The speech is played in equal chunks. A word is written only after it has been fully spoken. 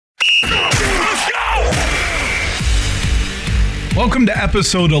Welcome to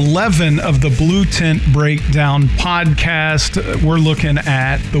episode 11 of the Blue Tent Breakdown podcast. We're looking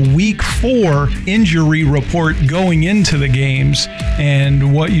at the week 4 injury report going into the games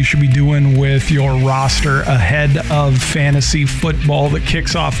and what you should be doing with your roster ahead of fantasy football that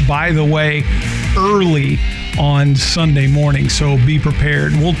kicks off, by the way, early on Sunday morning. So be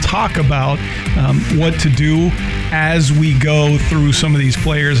prepared. We'll talk about what to do as we go through some of these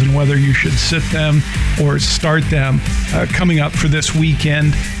players and whether you should sit them or start them. Coming up for this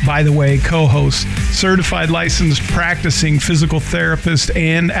weekend, by the way, co-host, certified licensed practicing physical therapist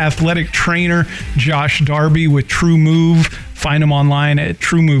and athletic trainer Josh Darby with True Move. Find him online at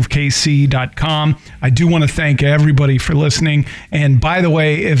truemovekc.com. I do want to thank everybody for listening. And by the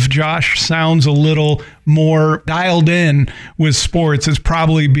way, if Josh sounds a little more dialed in with sports, it's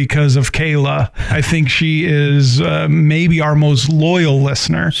probably because of Kayla. I think she is maybe our most loyal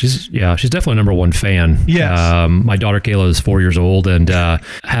listener. She's definitely a number one fan. Yes. My daughter Kayla is 4 years old and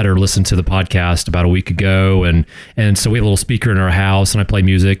had her listen to the podcast about a week ago. And so we have a little speaker in our house and I play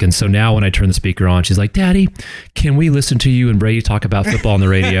music. And so now when I turn the speaker on, she's like, "Daddy, can we listen to you and Brady talk about football on the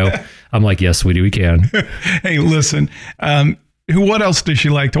radio?" I'm like, "Yes, sweetie, we can." Hey, listen, what else does she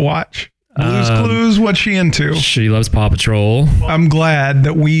like to watch? Blue's Clues, what's she into? She loves Paw Patrol. I'm glad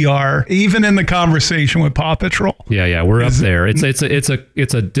that we are even in the conversation with Paw Patrol. Yeah, we're up there. It's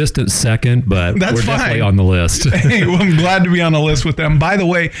a distant second, but That's we're fine. definitely on the list. Hey, well, I'm glad to be on the list with them. By the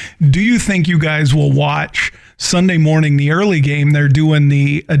way, do you think you guys will watch Sunday morning, the early game? They're doing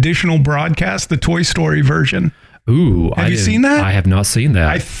the additional broadcast, the Toy Story version. Ooh, Have you seen that? I have not seen that.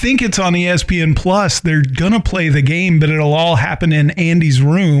 I think it's on ESPN Plus. They're going to play the game, but it'll all happen in Andy's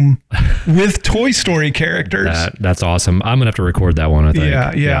room with Toy Story characters. That's awesome. I'm going to have to record that one, I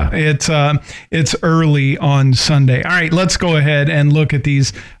think. Yeah. It's early on Sunday. All right, let's go ahead and look at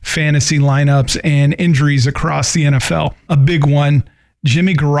these fantasy lineups and injuries across the NFL. A big one,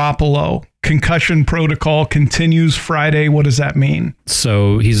 Jimmy Garoppolo. Concussion protocol continues Friday. What does that mean?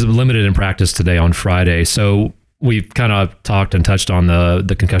 So he's limited in practice today on Friday. So we've kind of talked and touched on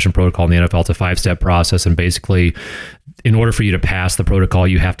the concussion protocol in the NFL. It's a 5-step process. And basically, in order for you to pass the protocol,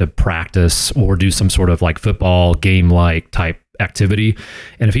 you have to practice or do some sort of like football game-like type activity.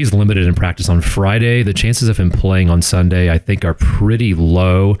 And if he's limited in practice on Friday, the chances of him playing on Sunday, I think, are pretty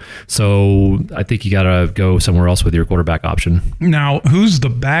low. So I think you got to go somewhere else with your quarterback option. Now, who's the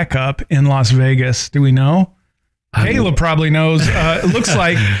backup in Las Vegas? Do we know? Caleb probably knows. It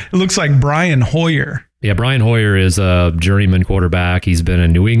looks like Brian Hoyer. Yeah, Brian Hoyer is a journeyman quarterback. He's been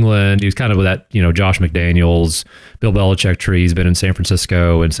in New England. He was kind of with that, Josh McDaniels, Bill Belichick tree. He's been in San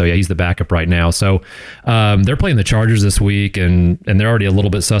Francisco. And so, yeah, he's the backup right now. So they're playing the Chargers this week, and they're already a little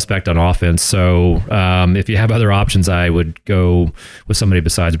bit suspect on offense. So if you have other options, I would go with somebody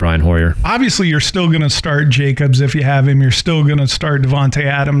besides Brian Hoyer. Obviously, you're still going to start Jacobs if you have him. You're still going to start Devontae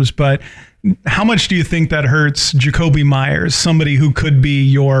Adams. But how much do you think that hurts Jacoby Myers, somebody who could be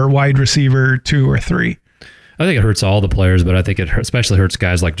your wide receiver 2 or 3? I think it hurts all the players, but I think it especially hurts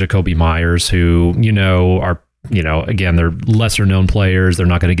guys like Jacoby Myers who, are, again, they're lesser known players. They're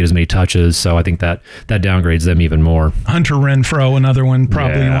not going to get as many touches. So I think that downgrades them even more. Hunter Renfrow, another one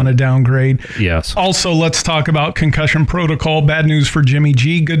probably you want to downgrade. Yes. Also, let's talk about concussion protocol. Bad news for Jimmy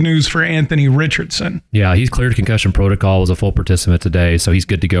G. Good news for Anthony Richardson. Yeah, he's cleared concussion protocol, was a full participant today. So he's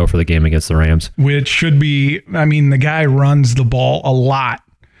good to go for the game against the Rams. Which should be, the guy runs the ball a lot.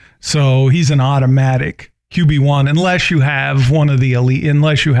 So he's an automatic QB1, unless you have one of the elite,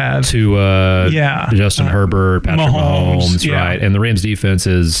 unless you have Justin Herbert, Patrick Mahomes, right? And the Rams defense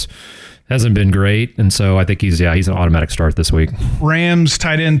hasn't been great, and so I think he's an automatic start this week. Rams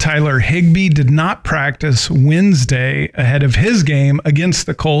tight end Tyler Higbee did not practice Wednesday ahead of his game against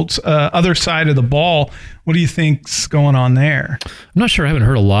the Colts. Other side of the ball, what do you think's going on there? I'm not sure. I haven't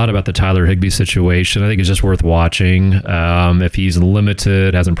heard a lot about the Tyler Higbee situation. I think it's just worth watching. If he's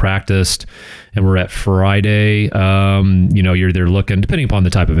limited, hasn't practiced, and we're at Friday, you're there looking, depending upon the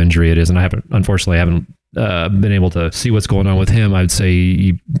type of injury it is, and I haven't been able to see what's going on with him. I'd say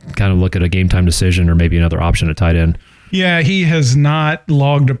you kind of look at a game time decision or maybe another option at tight end. Yeah, he has not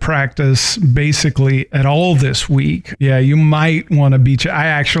logged a practice basically at all this week. Yeah, you might want to beat you. I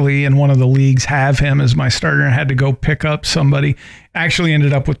actually, in one of the leagues, have him as my starter and had to go pick up somebody. Actually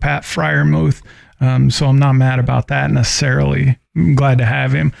ended up with Pat Freiermuth. So I'm not mad about that necessarily. I'm glad to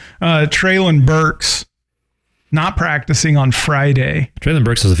have him. Treylon Burks not practicing on Friday. Traylon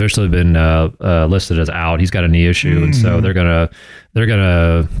Burks has officially been listed as out. He's got a knee issue, and so they're gonna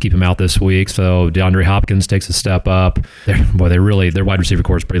keep him out this week. So DeAndre Hopkins takes a step up. Their wide receiver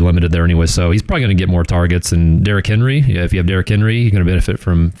core is pretty limited there anyway. So he's probably going to get more targets. And Derrick Henry, if you have Derrick Henry, you're going to benefit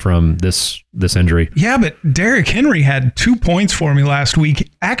from this injury. Yeah, but Derrick Henry had 2 points for me last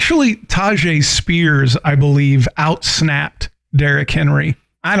week. Actually, Tajay Spears, I believe, outsnapped Derrick Henry.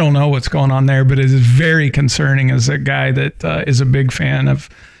 I don't know what's going on there, but it is very concerning as a guy that is a big fan of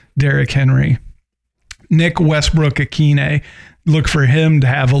Derrick Henry. Nick Westbrook-Akine, look for him to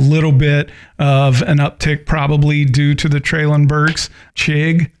have a little bit of an uptick probably due to the Traylon Burks.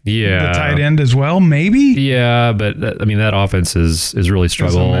 Chig, the tight end as well, maybe? Yeah, but that offense is really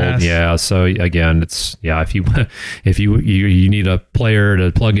struggled. Yeah, so again, if you need a player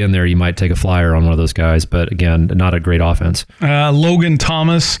to plug in there, you might take a flyer on one of those guys, but again, not a great offense. Logan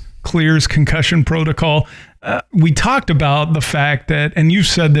Thomas clears concussion protocol. We talked about the fact that, and you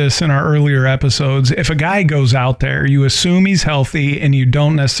said this in our earlier episodes, if a guy goes out there, you assume he's healthy and you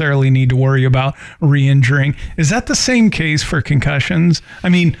don't necessarily need to worry about re-injuring. Is that the same case for concussions? I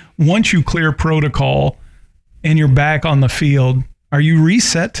mean, once you clear protocol and you're back on the field, are you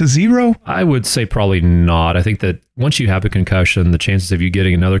reset to zero? I would say probably not. I think that once you have a concussion, the chances of you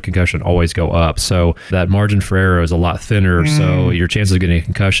getting another concussion always go up. So that margin for error is a lot thinner. So your chances of getting a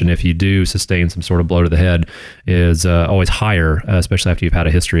concussion, if you do sustain some sort of blow to the head, is always higher, especially after you've had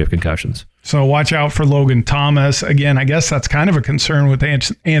a history of concussions. So watch out for Logan Thomas. Again, I guess that's kind of a concern with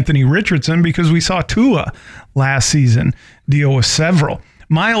Anthony Richardson because we saw Tua last season deal with several.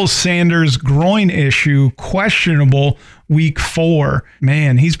 Miles Sanders, groin issue, questionable week 4.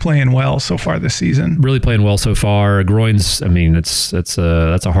 Man, he's playing well so far this season. Really playing well so far. Groins, that's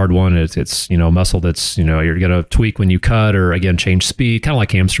a hard one. It's muscle that's, you're going to tweak when you cut or, again, change speed, kind of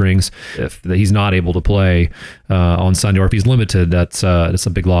like hamstrings. If he's not able to play on Sunday or if he's limited, that's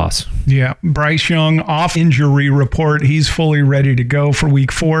a big loss. Yeah. Bryce Young off injury report. He's fully ready to go for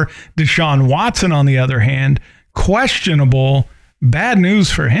week 4. Deshaun Watson, on the other hand, questionable. Bad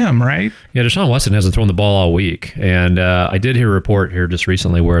news for him, right? Yeah, Deshaun Watson hasn't thrown the ball all week. And I did hear a report here just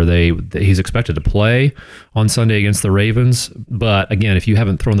recently where he's expected to play on Sunday against the Ravens. But again, if you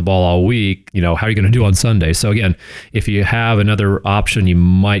haven't thrown the ball all week, how are you going to do on Sunday? So again, if you have another option, you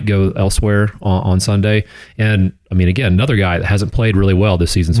might go elsewhere on Sunday. And again, another guy that hasn't played really well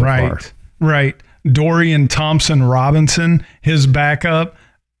this season so far. Right. Dorian Thompson-Robinson, his backup.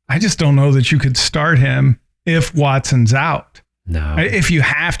 I just don't know that you could start him if Watson's out. No. If you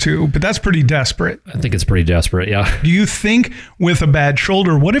have to, but that's pretty desperate. I think it's pretty desperate, yeah. Do you think with a bad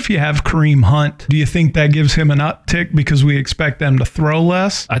shoulder, what if you have Kareem Hunt? Do you think that gives him an uptick because we expect them to throw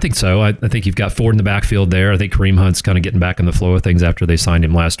less? I think so. I think you've got Ford in the backfield there. I think Kareem Hunt's kind of getting back in the flow of things after they signed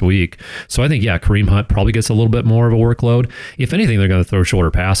him last week. So I think, Kareem Hunt probably gets a little bit more of a workload. If anything, they're going to throw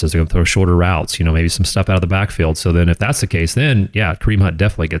shorter passes. They're going to throw shorter routes, maybe some stuff out of the backfield. So then if that's the case, then, Kareem Hunt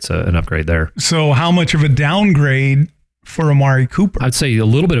definitely gets an upgrade there. So how much of a downgrade for Amari Cooper? I'd say a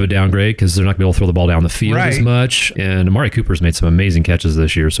little bit of a downgrade because they're not going to be able to throw the ball down the field as much. And Amari Cooper's made some amazing catches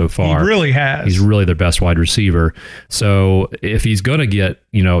this year so far. He really has. He's really their best wide receiver. So if he's going to get,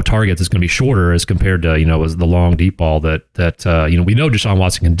 targets, it's going to be shorter as compared to, as the long deep ball that we know Deshaun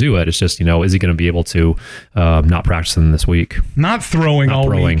Watson can do it. It's just, is he going to be able to not practice them this week? Not throwing all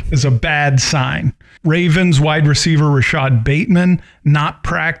week is a bad sign. Ravens wide receiver Rashad Bateman not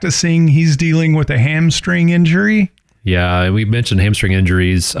practicing. He's dealing with a hamstring injury. Yeah, we mentioned hamstring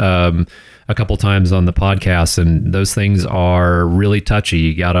injuries a couple times on the podcast, and those things are really touchy.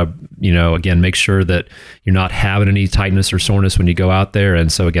 You got to, again, make sure that you're not having any tightness or soreness when you go out there.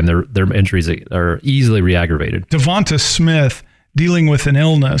 And so, again, their injuries are easily re-aggravated. Devonta Smith dealing with an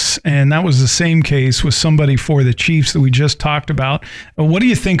illness, and that was the same case with somebody for the Chiefs that we just talked about. What do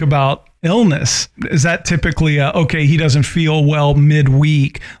you think about illness? Is that typically he doesn't feel well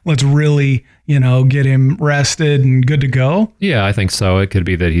midweek, let's really get him rested and good to go? Yeah, I think so. It could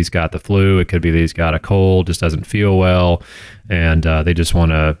be that he's got the flu, it could be that he's got a cold, just doesn't feel well, and they just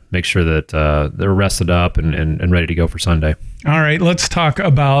want to make sure that they're rested up and ready to go for Sunday. All right, let's talk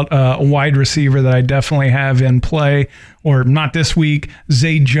about a wide receiver that I definitely have in play, or not this week.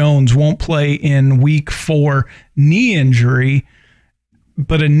 Zay Jones won't play in week 4, knee injury.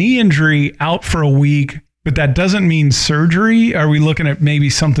 But a knee injury out for a week, but that doesn't mean surgery. Are we looking at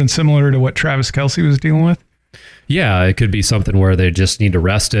maybe something similar to what Travis Kelce was dealing with? Yeah, it could be something where they just need to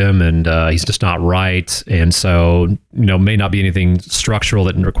rest him and he's just not right. And so, may not be anything structural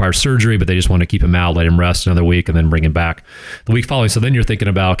that requires surgery, but they just want to keep him out, let him rest another week, and then bring him back the week following. So then you're thinking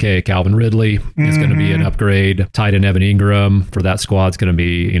about, okay, Calvin Ridley is going to be an upgrade. Tight end Evan Ingram for that squad is going to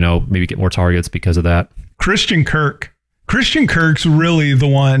be, maybe get more targets because of that. Christian Kirk. Christian Kirk's really the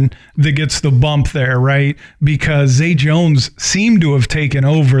one that gets the bump there, right? Because Zay Jones seemed to have taken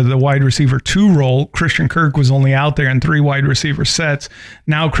over the wide receiver 2 role. Christian Kirk was only out there in 3 wide receiver sets.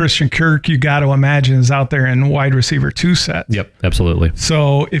 Now Christian Kirk, you got to imagine, is out there in wide receiver 2 sets. Yep, absolutely.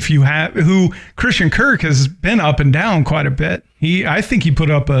 So if you have Christian Kirk has been up and down quite a bit. I think he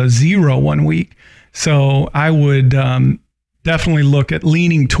put up a 0 one week. So I would definitely look at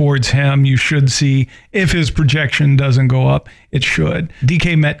leaning towards him. You should see, if his projection doesn't go up, it should.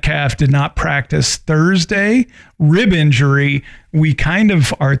 DK Metcalf did not practice Thursday. Rib injury, we kind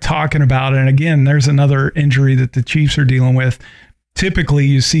of are talking about. And again, there's another injury that the Chiefs are dealing with. Typically,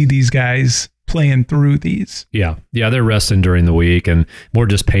 you see these guys playing through these. Yeah, they're resting during the week and more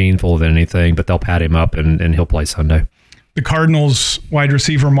just painful than anything, but they'll pat him up and he'll play Sunday. The Cardinals wide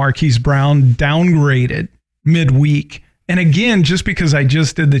receiver Marquise Brown downgraded midweek. And again, just because I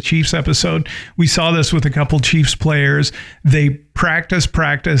just did the Chiefs episode, we saw this with a couple Chiefs players. They practice,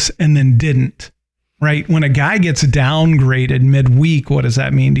 and then didn't, right? When a guy gets downgraded midweek, what does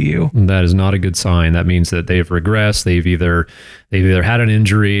that mean to you? That is not a good sign. That means that they've regressed. They've either had an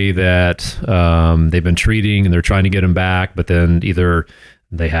injury that they've been treating and they're trying to get him back, but then either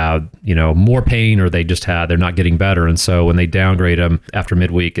they have, more pain or they're not getting better. And so when they downgrade him after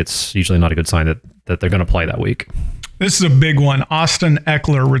midweek, it's usually not a good sign that they're going to play that week. This is a big one. Austin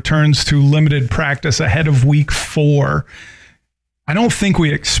Eckler returns to limited practice ahead of week 4. I don't think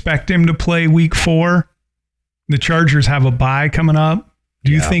we expect him to play week 4. The Chargers have a bye coming up.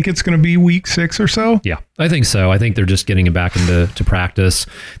 Do you think it's going to be week 6 or so? Yeah, I think so. I think they're just getting him back into practice.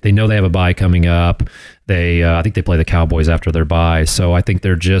 They know they have a bye coming up. I think they play the Cowboys after their bye. So I think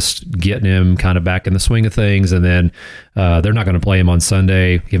they're just getting him kind of back in the swing of things. And then they're not going to play him on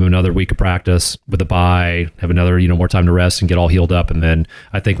Sunday, give him another week of practice with a bye, have another, more time to rest and get all healed up. And then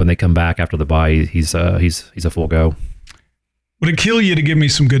I think when they come back after the bye, he's a full go. Would it kill you to give me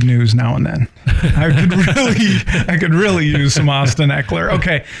some good news now and then? I could really use some Austin Eckler.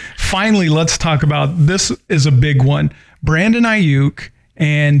 Okay, finally, let's talk about, this is a big one. Brandon Ayuk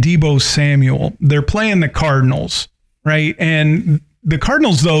and Deebo Samuel, they're playing the Cardinals, right? And the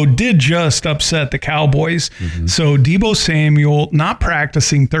Cardinals, though, did just upset the Cowboys. Mm-hmm. So Deebo Samuel not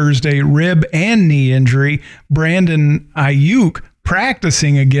practicing Thursday, rib and knee injury. Brandon Ayuk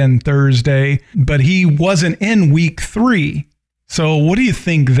practicing again Thursday, but he wasn't in week 3. So what do you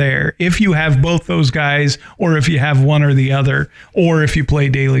think there? If you have both those guys, or if you have one or the other, or if you play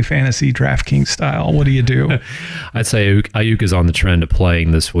daily fantasy DraftKings style, what do you do? I'd say Ayuk is on the trend of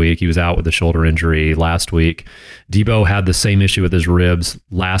playing this week. He was out with a shoulder injury last week. Deebo had the same issue with his ribs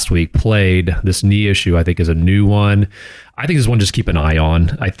last week, played. This knee issue, I think, is a new one. I think this one just keep an eye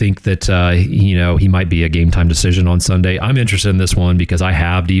on. I think that, he might be a game time decision on Sunday. I'm interested in this one because I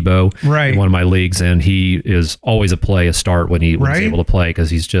have Deebo in one of my leagues, and he is always a start when he's able to play because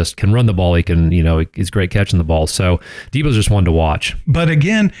he's just can run the ball. He can, he's great catching the ball. So Deebo's just one to watch. But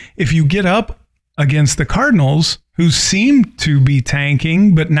again, if you get up against the Cardinals, who seem to be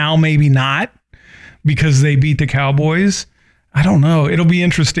tanking, but now maybe not because they beat the Cowboys, I don't know. It'll be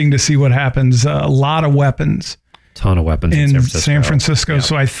interesting to see what happens. A lot of weapons. Ton of weapons in San Francisco.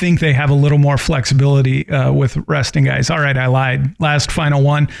 So I think they have a little more flexibility with resting guys. All right, I lied. Last final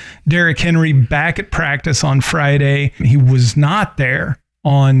one. Derrick Henry back at practice on Friday. He was not there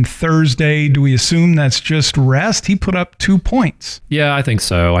on Thursday. Do we assume that's just rest? He put up 2 points. Yeah, I think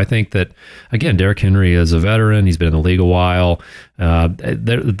so. I think that, again, Derrick Henry is a veteran. He's been in the league a while. A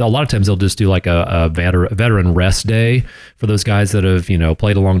lot of times they'll just do like a veteran rest day for those guys that have,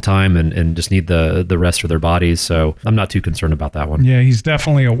 played a long time and just need the rest for their bodies. So I'm not too concerned about that one. Yeah, he's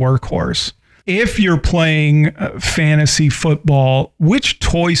definitely a workhorse. If you're playing fantasy football, which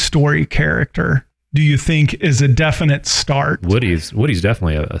Toy Story character do you think is a definite start? Woody's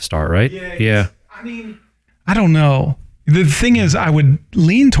definitely a start, right? Yeah. I mean, I don't know. The thing is, I would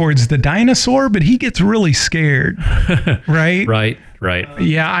lean towards the dinosaur, but he gets really scared, right? Right.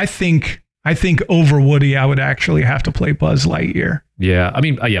 Yeah, I think over Woody, I would actually have to play Buzz Lightyear. Yeah, I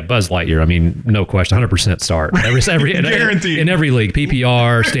mean, Buzz Lightyear. I mean, no question, 100% start. Every guaranteed in every league,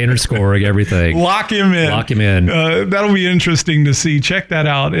 PPR, standard scoring, everything. Lock him in. That'll be interesting to see. Check that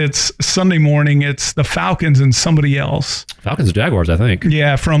out. It's Sunday morning. It's the Falcons and somebody else. Falcons and Jaguars, I think.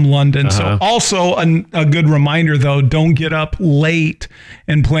 Yeah, from London. So also a good reminder though, don't get up late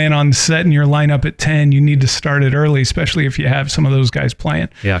and plan on setting your lineup at 10. You need to start it early, especially if you have some of those guys playing.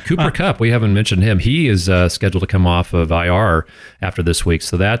 Yeah, Cooper Kupp. We haven't mentioned him. He is scheduled to come off of IR after after this week.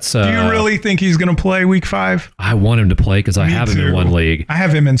 So that's. Do you really think he's going to play week 5? I want him to play because I have him in one league. I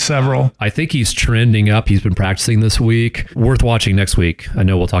have him in several. I think he's trending up. He's been practicing this week. Worth watching next week. I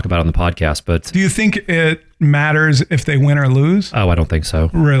know we'll talk about it on the podcast, but. Do you think it matters if they win or lose? Oh, I don't think so.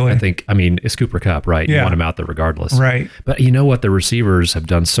 Really? I mean, it's Cooper Kupp, right? Yeah. You want him out there regardless. Right. But you know what? The receivers have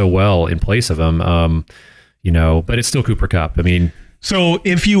done so well in place of him, but it's still Cooper Kupp. I mean. So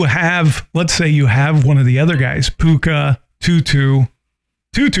if you have, let's say you have one of the other guys, Puka, Tutu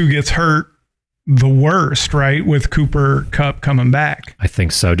gets hurt the worst, right? With Cooper Kupp coming back. I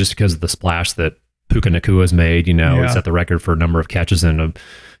think so, just because of the splash that Puka Nakua's made, he set the record for a number of catches in a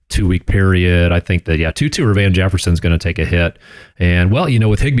 2-week period. I think that, Tutu or Van Jefferson's going to take a hit. And,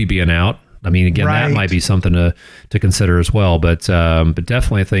 with Higbee being out, I mean, again, that might be something to consider as well. But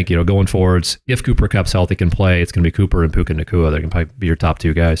definitely, I think, going forwards, if Cooper Kupp's healthy, can play, it's going to be Cooper and Puka Nacua. They can probably be your top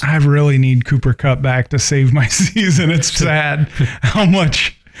 2 guys. I really need Cooper Kupp back to save my season. It's sad how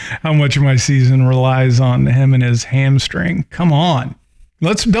much of my season relies on him and his hamstring. Come on.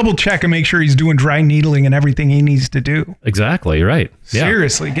 Let's double check and make sure he's doing dry needling and everything he needs to do. Exactly, right. Yeah.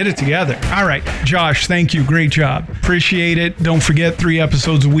 Seriously, get it together. All right, Josh, thank you. Great job. Appreciate it. Don't forget 3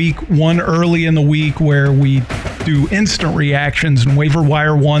 episodes a week, one early in the week where we do instant reactions and waiver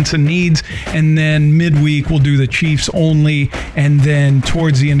wire wants and needs. And then midweek, we'll do the Chiefs only. And then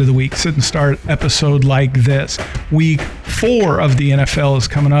towards the end of the week, sit and start episode like this. Week 4 of the NFL is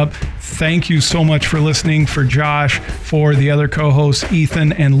coming up. Thank you so much for listening. For Josh, for the other co-hosts,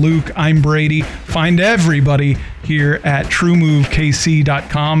 Ethan and Luke, I'm Brady. Find everybody here at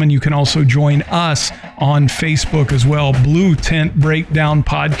TrueMoveKC.com, and you can also join us on Facebook as well. Blue Tent Breakdown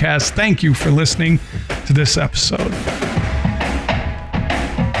Podcast. Thank you for listening to this episode.